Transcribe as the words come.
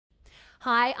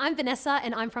Hi, I'm Vanessa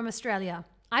and I'm from Australia.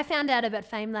 I found out about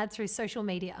Famelab through social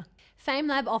media.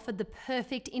 Famelab offered the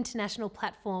perfect international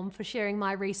platform for sharing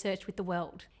my research with the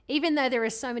world. Even though there are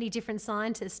so many different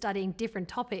scientists studying different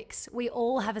topics, we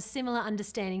all have a similar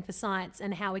understanding for science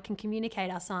and how we can communicate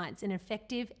our science in an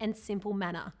effective and simple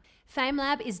manner.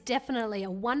 Famelab is definitely a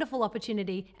wonderful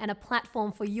opportunity and a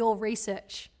platform for your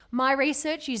research. My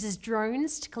research uses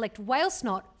drones to collect whale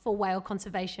snot for whale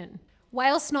conservation.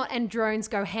 Whale snot and drones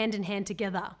go hand in hand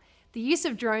together. The use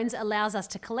of drones allows us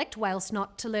to collect whale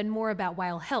snot to learn more about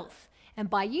whale health. And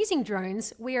by using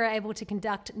drones, we are able to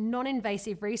conduct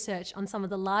non-invasive research on some of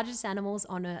the largest animals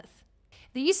on Earth.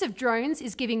 The use of drones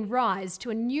is giving rise to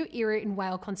a new era in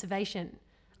whale conservation.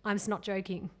 I'm not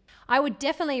joking. I would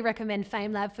definitely recommend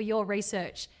Famelab for your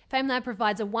research. Famelab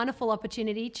provides a wonderful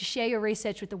opportunity to share your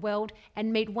research with the world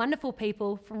and meet wonderful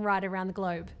people from right around the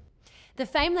globe. The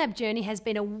Famelab journey has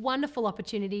been a wonderful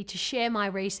opportunity to share my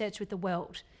research with the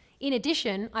world. In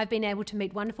addition, I've been able to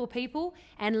meet wonderful people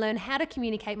and learn how to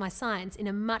communicate my science in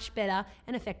a much better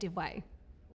and effective way.